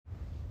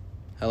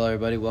Hello,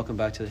 everybody. Welcome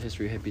back to the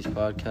History Hippies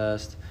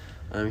podcast.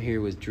 I'm here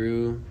with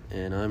Drew,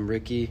 and I'm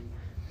Ricky.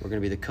 We're going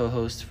to be the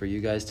co-hosts for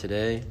you guys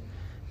today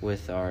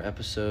with our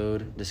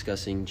episode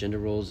discussing gender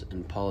roles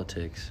in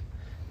politics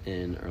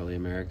in early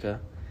America.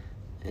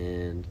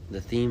 And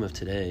the theme of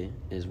today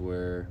is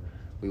where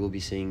we will be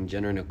seeing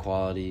gender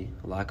inequality,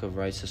 lack of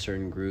rights to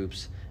certain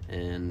groups,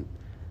 and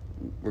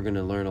we're going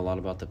to learn a lot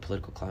about the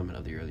political climate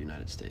of the early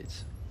United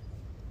States.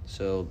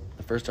 So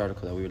the first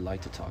article that we would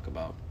like to talk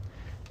about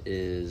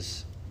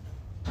is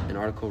an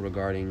article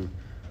regarding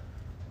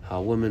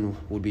how women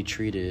would be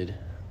treated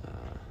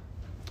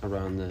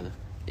around the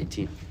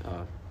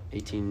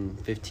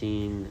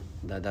 1815,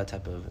 that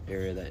type of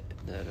area, that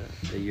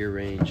the year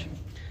range.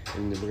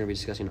 And we're going to be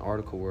discussing an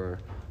article where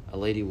a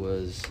lady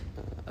was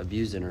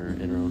abused in her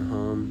own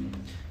home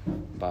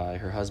by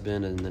her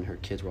husband, and then her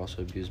kids were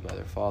also abused by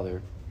their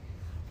father.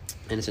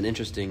 And it's an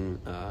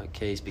interesting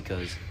case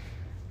because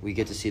we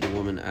get to see the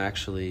woman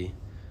actually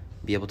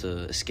be able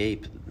to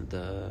escape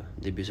the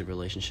abusive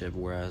relationship,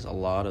 whereas a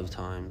lot of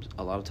times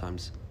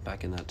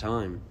back in that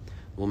time,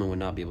 women would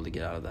not be able to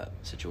get out of that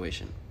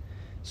situation.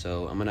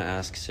 So I'm going to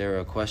ask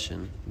Sarah a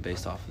question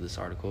based off of this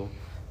article.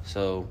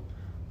 So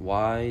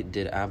why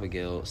did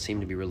Abigail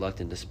seem to be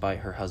reluctant despite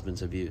her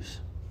husband's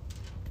abuse?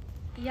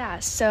 Yeah,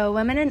 so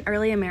women in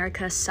early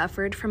America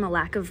suffered from a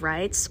lack of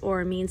rights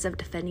or means of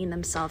defending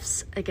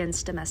themselves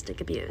against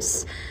domestic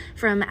abuse.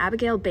 From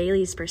Abigail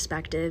Bailey's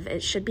perspective,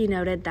 it should be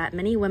noted that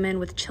many women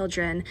with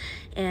children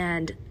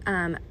and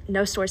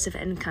no source of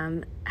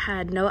income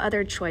had no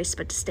other choice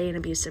but to stay in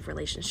abusive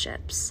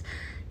relationships.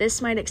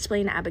 This might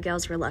explain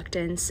Abigail's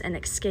reluctance in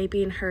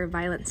escaping her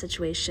violent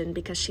situation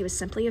because she was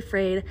simply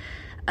afraid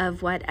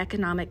of what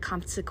economic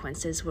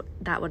consequences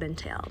that would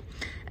entail.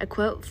 A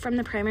quote from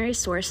the primary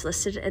source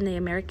listed in the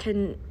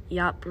American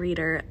Yawp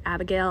Reader,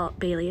 Abigail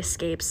Bailey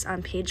Escapes,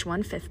 on page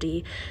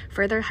 150,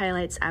 further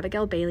highlights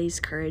Abigail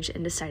Bailey's courage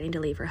in deciding to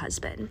leave her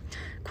husband.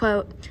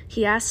 Quote,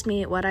 "He asked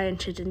me what I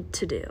intended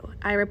to do.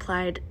 I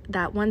replied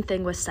that one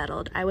thing was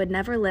settled. I would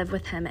never live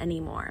with him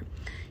anymore.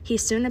 He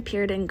soon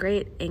appeared in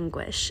great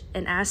anguish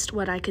and asked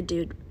what I could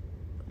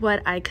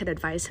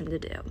advise him to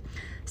do.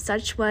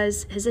 Such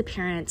was his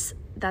appearance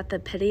that the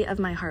pity of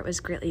my heart was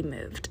greatly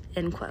moved,"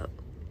 end quote.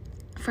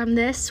 From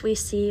this, we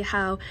see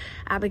how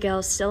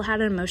Abigail still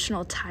had an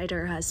emotional tie to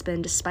her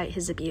husband despite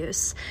his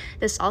abuse.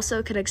 This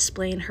also could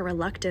explain her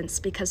reluctance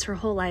because her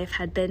whole life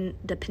had been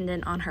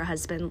dependent on her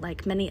husband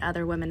like many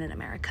other women in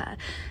America.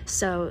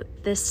 So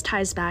this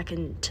ties back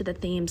into the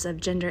themes of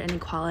gender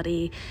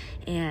inequality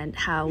and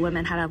how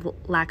women had a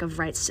lack of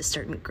rights to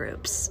certain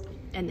groups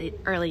in the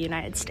early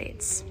United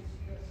States.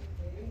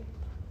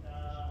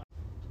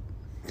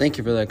 Thank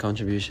you for that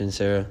contribution,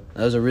 Sarah.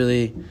 That was a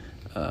really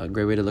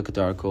great way to look at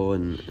the article,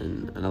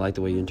 and I like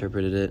the way you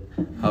interpreted it.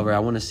 However, I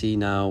want to see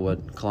now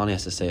what Kalani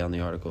has to say on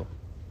the article.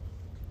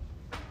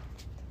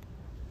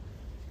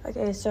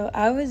 Okay, so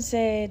I would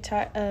say,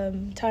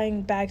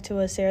 tying back to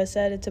what Sarah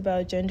said, it's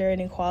about gender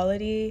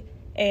inequality,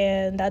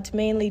 and that's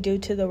mainly due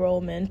to the role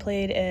men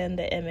played in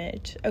the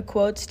image. A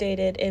quote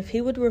stated, "If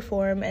he would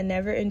reform and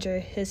never injure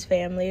his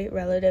family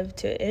relative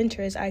to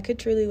interest, I could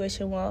truly wish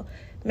him well,"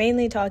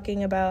 mainly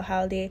talking about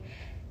how the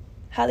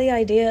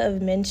idea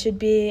of men should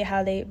be,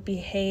 how they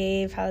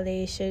behave, how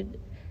they should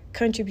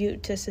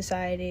contribute to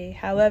society.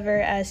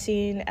 However, as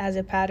seen as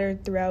a pattern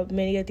throughout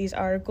many of these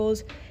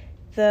articles,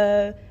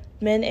 the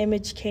men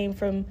image came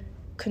from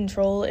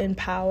control and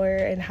power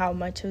and how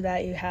much of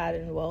that you had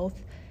in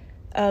wealth.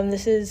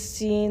 This is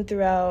seen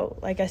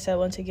throughout, like I said,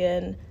 once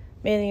again,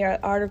 many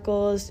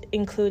articles,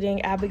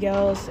 including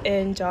Abigail's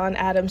and John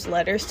Adams'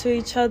 letters to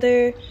each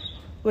other,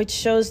 which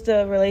shows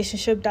the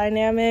relationship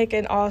dynamic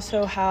and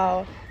also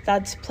how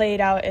that's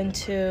played out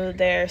into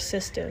their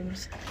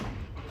systems.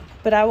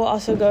 But I will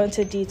also go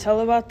into detail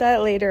about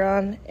that later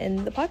on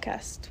in the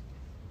podcast.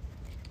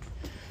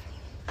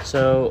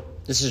 So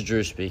this is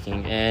Drew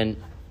speaking, and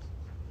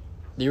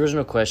the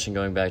original question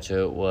going back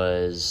to it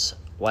was,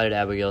 why did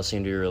Abigail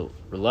seem to be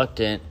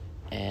reluctant?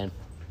 And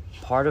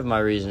part of my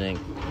reasoning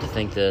to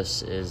think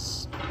this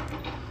is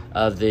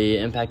of the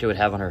impact it would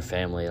have on her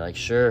family. Like,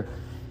 sure,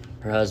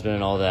 her husband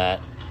and all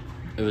that,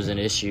 it was an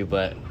issue,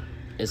 but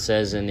it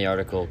says in the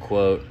article,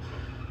 quote,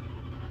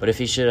 "But if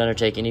he should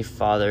undertake any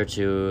father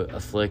to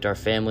afflict our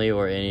family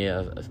or any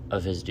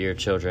of his dear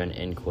children,"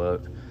 end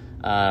quote.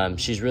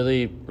 She's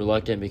really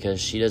reluctant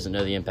because she doesn't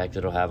know the impact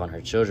it'll have on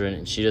her children,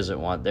 and she doesn't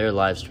want their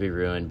lives to be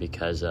ruined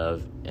because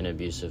of an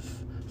abusive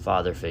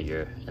father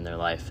figure in their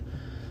life.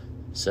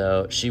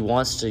 So she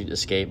wants to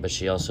escape, but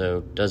she also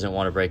doesn't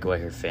want to break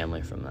away her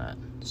family from that.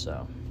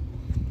 So,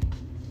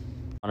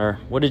 Connor,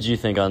 what did you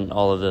think on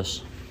all of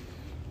this?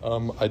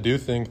 I do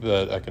think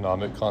that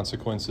economic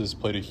consequences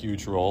played a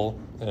huge role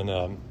in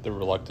the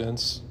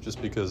reluctance,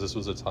 just because this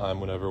was a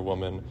time whenever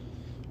women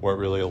weren't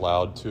really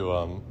allowed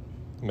to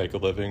make a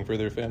living for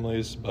their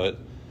families. But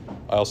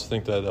I also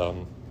think that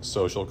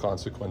social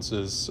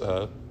consequences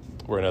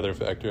were another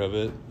factor of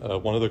it.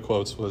 One of the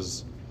quotes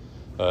was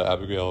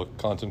Abigail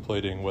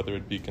contemplating whether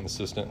it'd be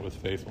consistent with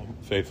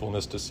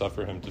faithfulness to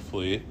suffer him to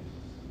flee.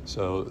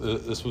 So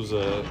this was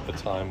a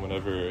time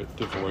whenever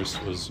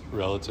divorce was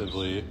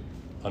relatively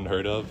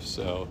unheard of.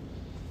 So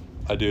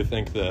I do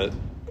think that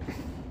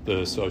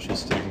the social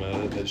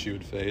stigma that she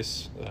would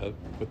face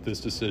with this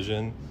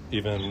decision,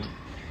 even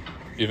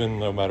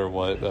no matter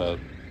what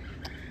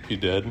he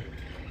did,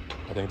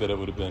 I think that it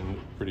would have been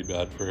pretty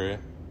bad for her.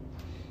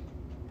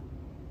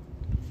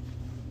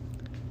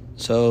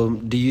 So,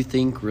 do you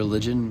think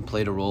religion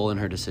played a role in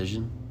her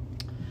decision?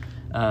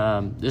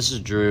 This is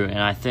Drew, and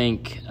I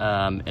think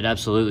it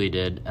absolutely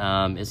did.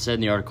 It said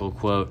in the article,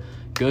 quote,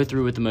 "Go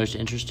through with the most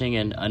interesting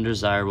and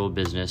undesirable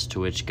business to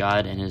which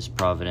God in his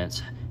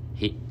providence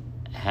he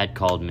had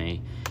called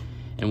me,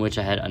 and which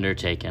I had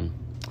undertaken."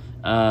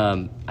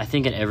 I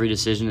think in every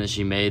decision that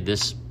she made,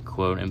 this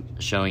quote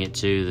showing it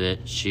too,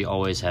 that she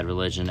always had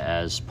religion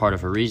as part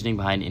of her reasoning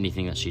behind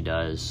anything that she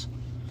does.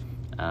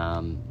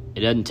 It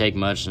doesn't take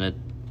much, and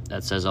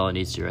that says all it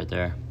needs to right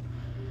there.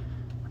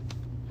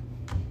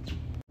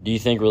 Do you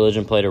think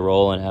religion played a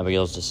role in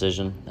Abigail's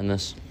decision in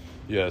this?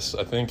 Yes,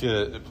 I think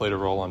it played a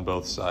role on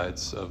both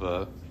sides of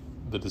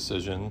the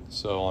decision.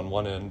 So on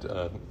one end,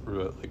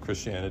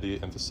 Christianity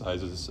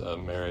emphasizes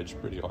marriage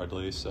pretty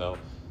hardly, so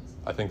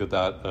I think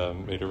that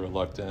made her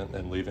reluctant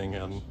in leaving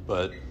him.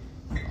 But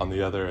on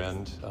the other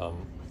end,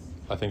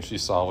 I think she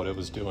saw what it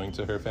was doing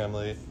to her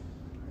family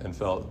and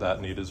felt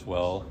that need as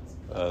well,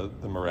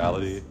 the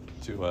morality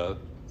to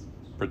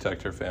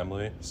protect her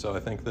family. So I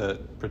think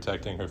that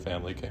protecting her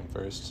family came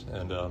first,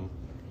 and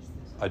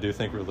I do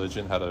think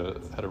religion had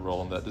a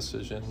role in that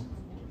decision.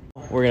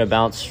 We're going to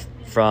bounce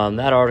from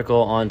that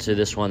article onto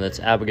this one that's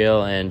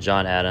Abigail and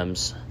John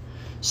Adams.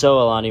 So,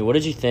 Alani, what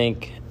did you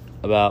think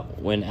about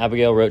when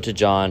Abigail wrote to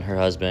John, her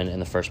husband, in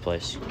the first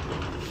place?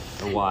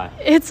 Or why?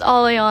 It's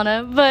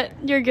Aliana, but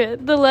you're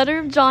good. The letter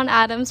of John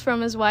Adams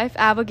from his wife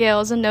Abigail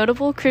is a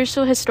notable,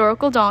 crucial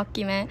historical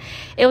document.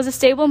 It was a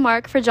stable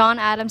mark for John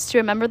Adams to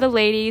remember the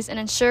ladies and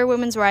ensure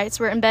women's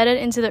rights were embedded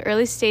into the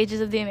early stages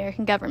of the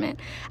American government.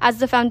 As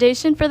the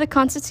foundation for the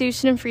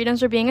Constitution and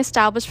freedoms were being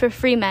established for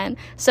free men,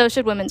 so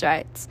should women's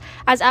rights.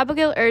 As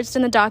Abigail urged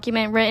in the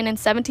document written in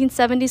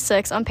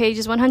 1776 on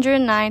pages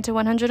 109 to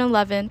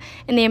 111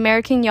 in the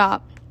American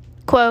Yacht,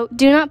 quote,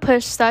 "Do not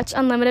push such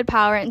unlimited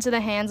power into the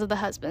hands of the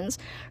husbands.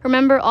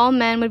 Remember, all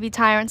men would be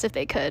tyrants if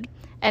they could."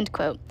 End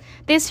quote.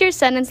 This here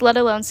sentence, let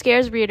alone,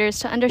 scares readers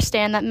to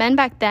understand that men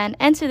back then,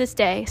 and to this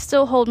day,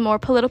 still hold more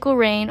political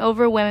reign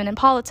over women in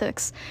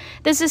politics.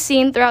 This is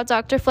seen throughout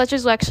Dr.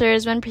 Fletcher's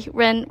lectures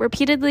when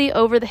repeatedly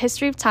over the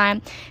history of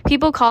time,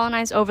 people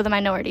colonized over the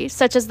minorities,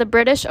 such as the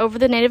British over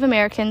the Native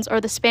Americans or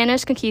the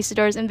Spanish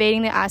conquistadors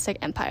invading the Aztec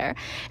Empire.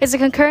 It's a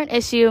concurrent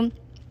issue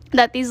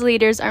that these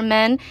leaders are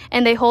men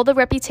and they hold a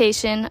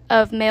reputation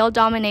of male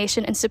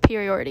domination and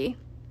superiority.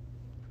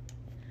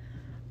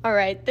 All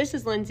right, this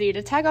is Lindsay.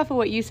 To tag off of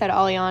what you said,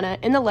 Aliana,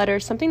 in the letter,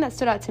 something that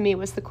stood out to me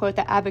was the quote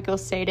that Abigail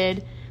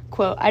stated,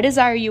 quote, "I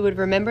desire you would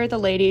remember the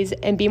ladies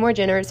and be more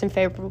generous and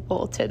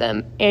favorable to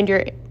them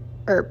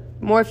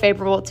more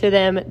favorable to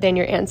them than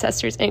your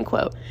ancestors," end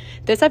quote.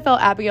 This, I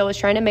felt Abigail was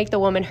trying to make the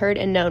woman heard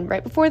and known.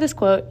 Right before this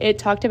quote, it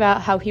talked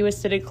about how he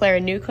was to declare a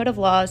new code of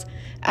laws.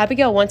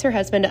 Abigail wants her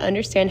husband to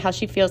understand how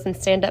she feels and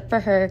stand up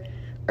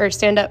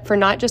for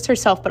not just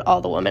herself, but all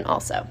the women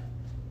also.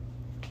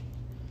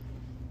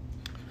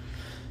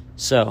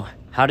 So,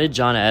 how did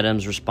John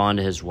Adams respond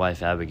to his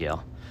wife,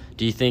 Abigail?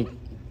 Do you think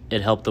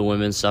it helped the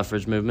women's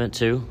suffrage movement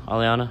too,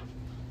 Aliana?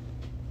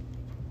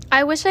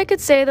 I wish I could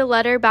say the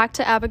letter back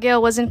to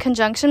Abigail was in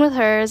conjunction with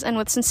hers and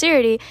with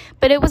sincerity,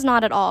 but it was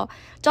not at all.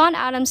 John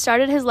Adams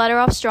started his letter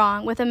off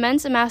strong with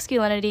immense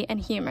masculinity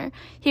and humor.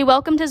 He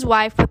welcomed his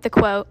wife with the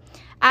quote,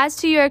 "As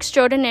to your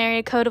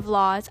extraordinary code of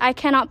laws, I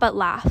cannot but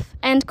laugh,"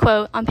 end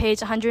quote, on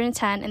page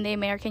 110 in the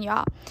American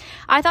Yacht.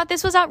 I thought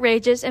this was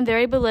outrageous and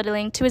very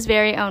belittling to his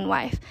very own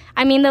wife.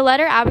 I mean, the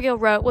letter Abigail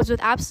wrote was with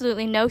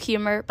absolutely no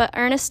humor, but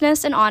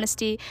earnestness and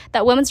honesty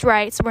that women's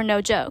rights were no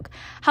joke.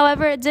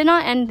 However, it did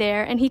not end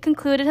there, and he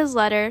concluded his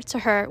letter to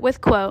her with,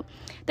 quote,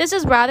 "This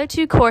is rather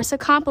too coarse a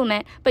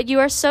compliment, but you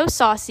are so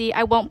saucy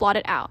I won't blot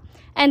it out,"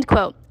 end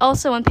quote,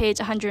 also on page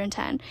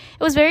 110.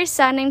 It was very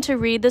saddening to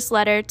read this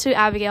letter to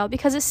Abigail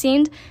because it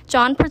seemed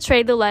John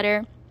portrayed the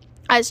letter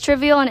as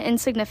trivial and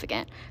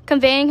insignificant,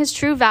 conveying his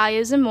true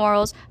values and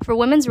morals for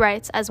women's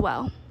rights as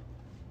well.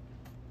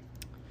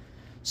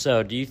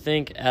 So, do you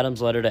think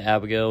Adam's letter to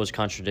Abigail was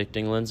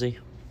contradicting Lindsay?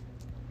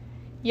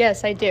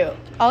 Yes, I do.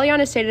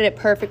 Aliana stated it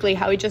perfectly,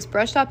 how he just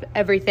brushed off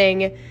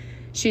everything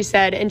she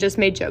said and just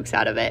made jokes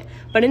out of it.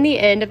 But in the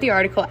end of the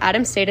article,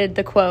 Adam stated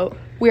the quote,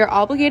 "We are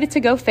obligated to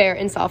go fair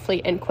and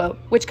softly," end quote,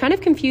 which kind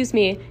of confused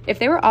me. If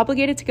they were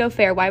obligated to go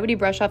fair, why would he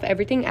brush off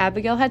everything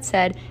Abigail had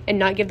said and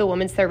not give the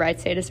women their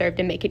rights they deserved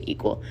and make it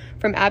equal?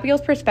 From Abigail's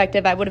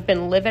perspective, I would have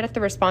been livid at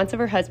the response of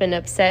her husband,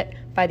 upset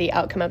by the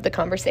outcome of the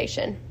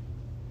conversation.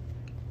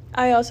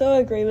 I also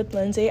agree with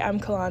Lindsay. I'm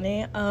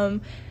Kalani.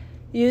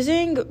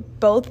 Using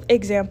both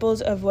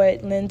examples of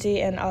what Lindsay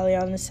and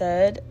Aliana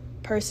said,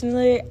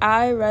 personally,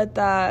 I read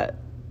that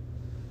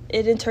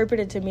it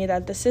interpreted to me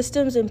that the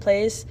systems in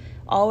place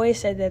always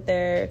say that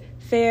they're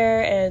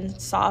fair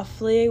and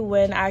softly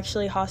when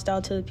actually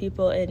hostile to the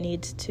people it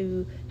needs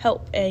to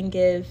help and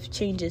give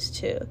changes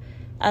to.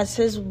 As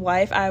his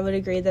wife, I would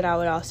agree that I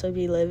would also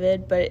be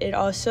livid, but it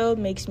also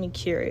makes me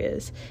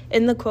curious.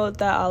 In the quote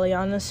that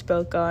Aliana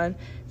spoke on,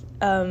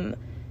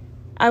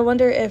 I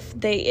wonder if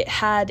they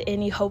had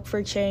any hope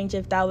for change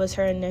if that was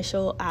her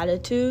initial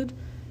attitude,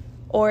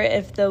 or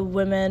if the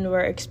women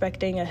were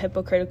expecting a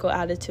hypocritical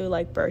attitude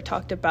like Burr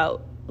talked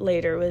about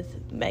later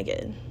with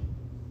Megan.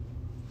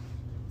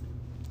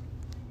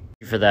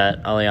 For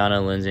that,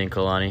 Aliana, Lindsay, and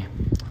Kalani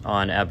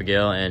on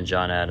Abigail and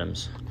John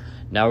Adams.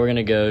 Now we're going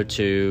to go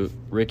to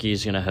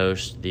Ricky's going to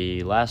host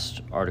the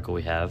last article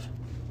we have.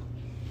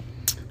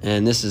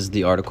 And this is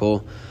the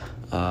article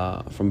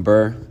from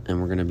Burr,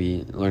 and we're going to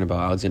be learning about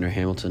Alexander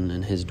Hamilton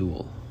and his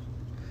duel.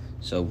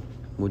 So,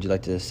 would you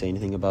like to say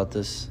anything about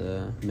this,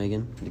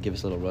 Megan, to give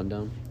us a little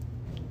rundown?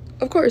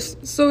 Of course.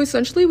 So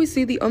essentially we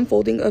see the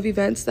unfolding of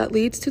events that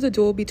leads to the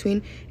duel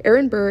between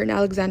Aaron Burr and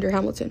Alexander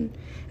Hamilton,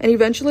 and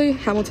eventually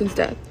Hamilton's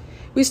death.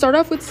 We start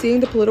off with seeing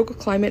the political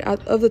climate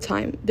of the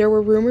time. There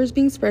were rumors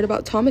being spread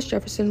about Thomas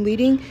Jefferson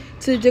leading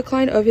to the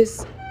decline of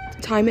his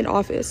time in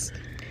office.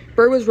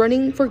 Burr was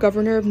running for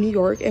governor of New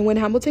York, and when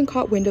Hamilton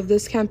caught wind of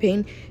this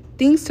campaign,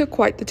 things took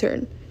quite the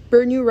turn.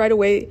 Burr knew right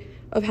away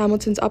of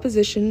Hamilton's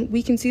opposition.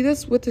 We can see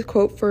this with the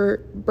quote for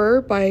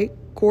Burr by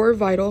Gore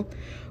Vidal.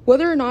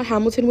 Whether or not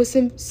Hamilton was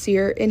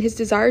sincere in his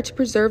desire to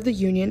preserve the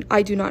Union,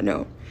 I do not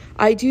know.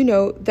 I do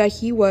know that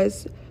he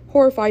was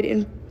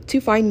horrified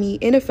to find me,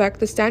 in effect,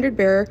 the standard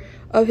bearer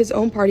of his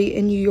own party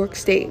in New York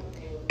State.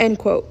 End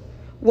quote.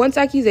 Once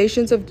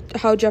accusations of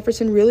how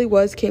Jefferson really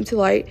was came to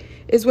light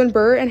is when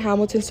Burr and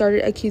Hamilton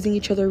started accusing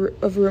each other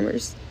of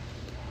rumors.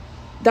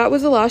 That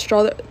was a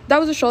straw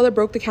that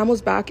broke the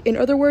camel's back. In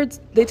other words,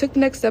 they took the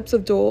next steps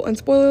of duel, and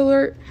spoiler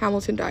alert,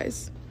 Hamilton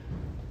dies.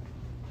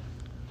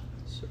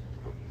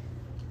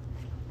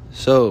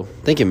 So,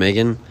 thank you,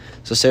 Megan.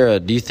 So, Sarah,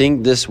 do you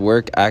think this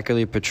work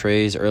accurately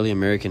portrays early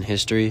American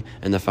history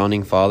and the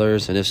Founding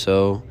Fathers, and if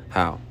so,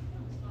 how?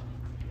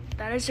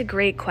 That is a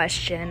great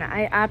question.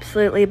 I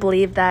absolutely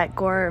believe that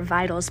Gore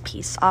Vidal's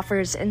piece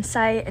offers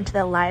insight into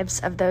the lives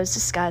of those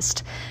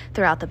discussed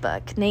throughout the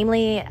book,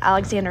 namely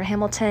Alexander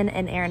Hamilton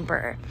and Aaron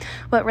Burr.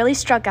 What really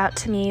struck out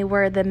to me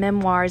were the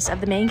memoirs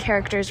of the main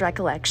character's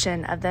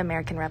recollection of the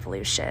American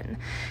Revolution.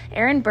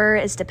 Aaron Burr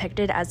is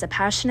depicted as a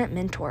passionate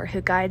mentor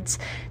who guides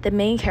the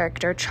main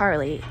character,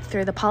 Charlie,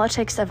 through the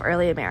politics of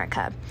early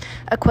America.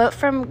 A quote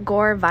from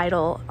Gore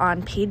Vidal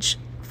on page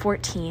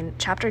 14,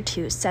 chapter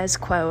 2 says,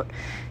 quote,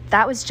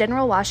 "That was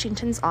General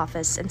Washington's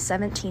office in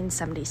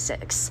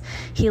 1776.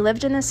 He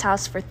lived in this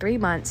house for 3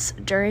 months,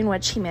 during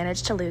which he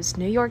managed to lose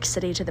New York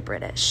City to the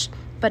British.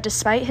 But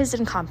despite his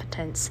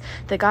incompetence,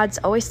 the gods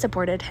always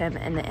supported him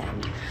in the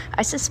end.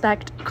 I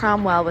suspect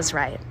Cromwell was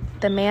right.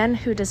 The man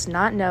who does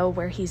not know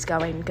where he's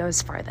going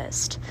goes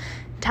farthest.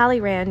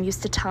 Talleyrand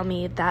used to tell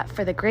me that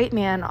for the great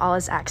man, all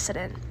is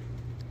accident.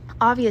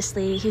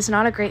 Obviously, he's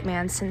not a great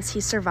man since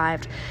he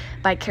survived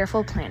by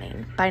careful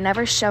planning, by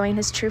never showing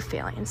his true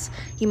feelings.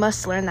 You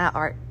must learn that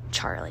art,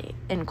 Charlie,"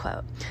 end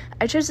quote.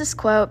 I chose this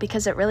quote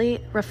because it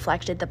really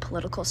reflected the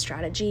political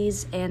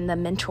strategies and the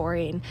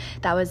mentoring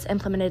that was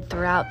implemented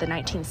throughout the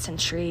 19th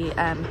century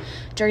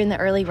during the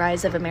early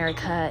rise of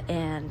America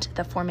and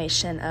the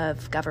formation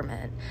of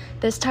government.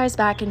 This ties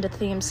back into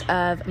themes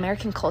of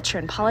American culture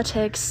and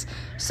politics,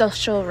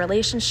 social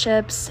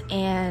relationships,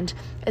 and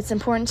it's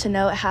important to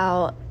note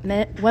how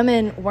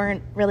women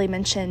weren't really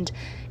mentioned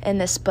in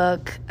this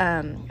book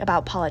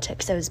about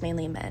politics. It was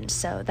mainly men,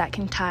 so that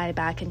can tie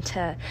back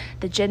into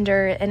the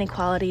gender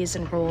inequalities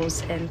and roles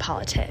in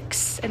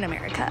politics in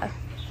America.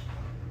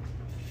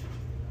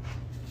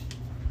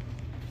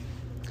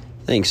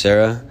 Thanks,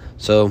 Sarah.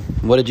 So,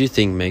 what did you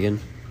think, Megan?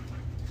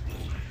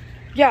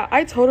 Yeah,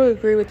 I totally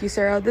agree with you,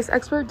 Sarah. This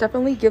expert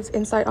definitely gives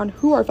insight on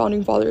who our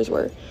founding fathers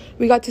were.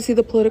 We got to see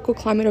the political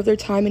climate of their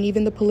time and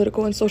even the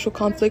political and social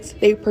conflicts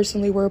they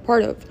personally were a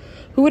part of.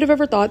 Who would have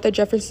ever thought that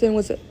Jefferson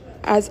was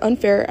as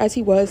unfair as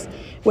he was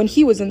when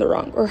he was in the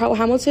wrong, or how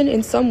Hamilton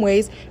in some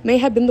ways may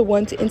have been the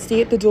one to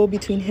instigate the duel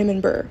between him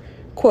and Burr?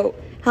 Quote,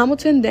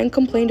 "Hamilton then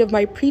complained of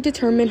my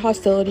predetermined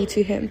hostility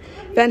to him.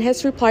 Van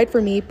Hesse replied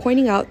for me,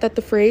 pointing out that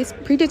the phrase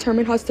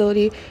predetermined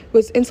hostility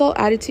was insult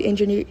added to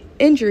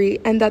injury,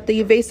 and that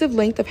the evasive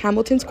length of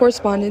Hamilton's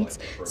correspondence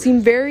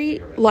seemed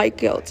very like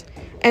guilt."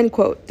 End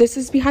quote. This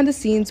is behind the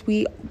scenes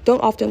we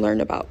don't often learn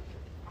about.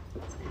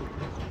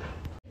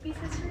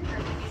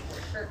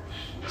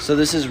 So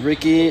this is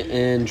Ricky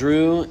and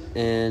Drew,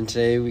 and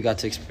today we got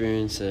to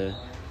experience a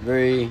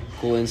very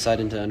cool insight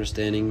into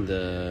understanding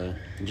the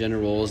gender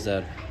roles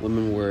that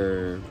women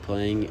were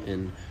playing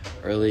in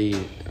early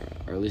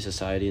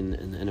society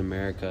in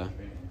America.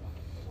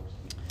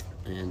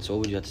 And so what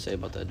would you have to say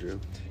about that, Drew?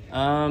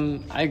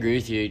 I agree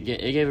with you.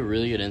 It gave a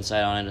really good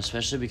insight on it,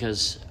 especially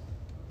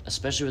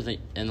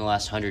in the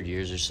last 100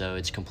 years or so,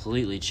 it's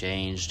completely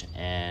changed,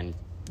 and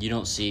you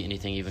don't see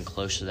anything even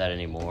close to that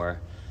anymore.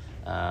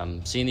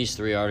 Seeing these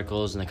three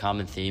articles and the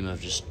common theme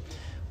of just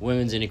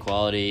women's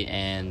inequality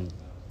and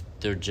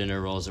their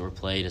gender roles that were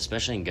played,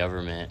 especially in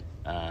government,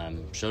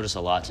 showed us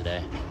a lot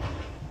today.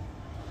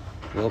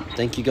 Well,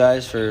 thank you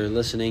guys for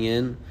listening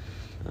in.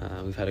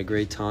 We've had a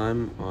great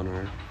time on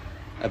our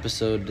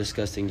episode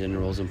discussing gender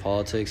roles in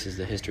politics. This is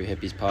the History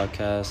Hippies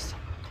podcast.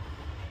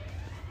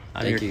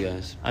 Thank you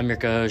guys. I'm your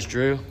co-host,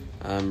 Drew.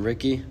 I'm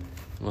Ricky.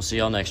 We'll see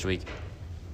y'all next week.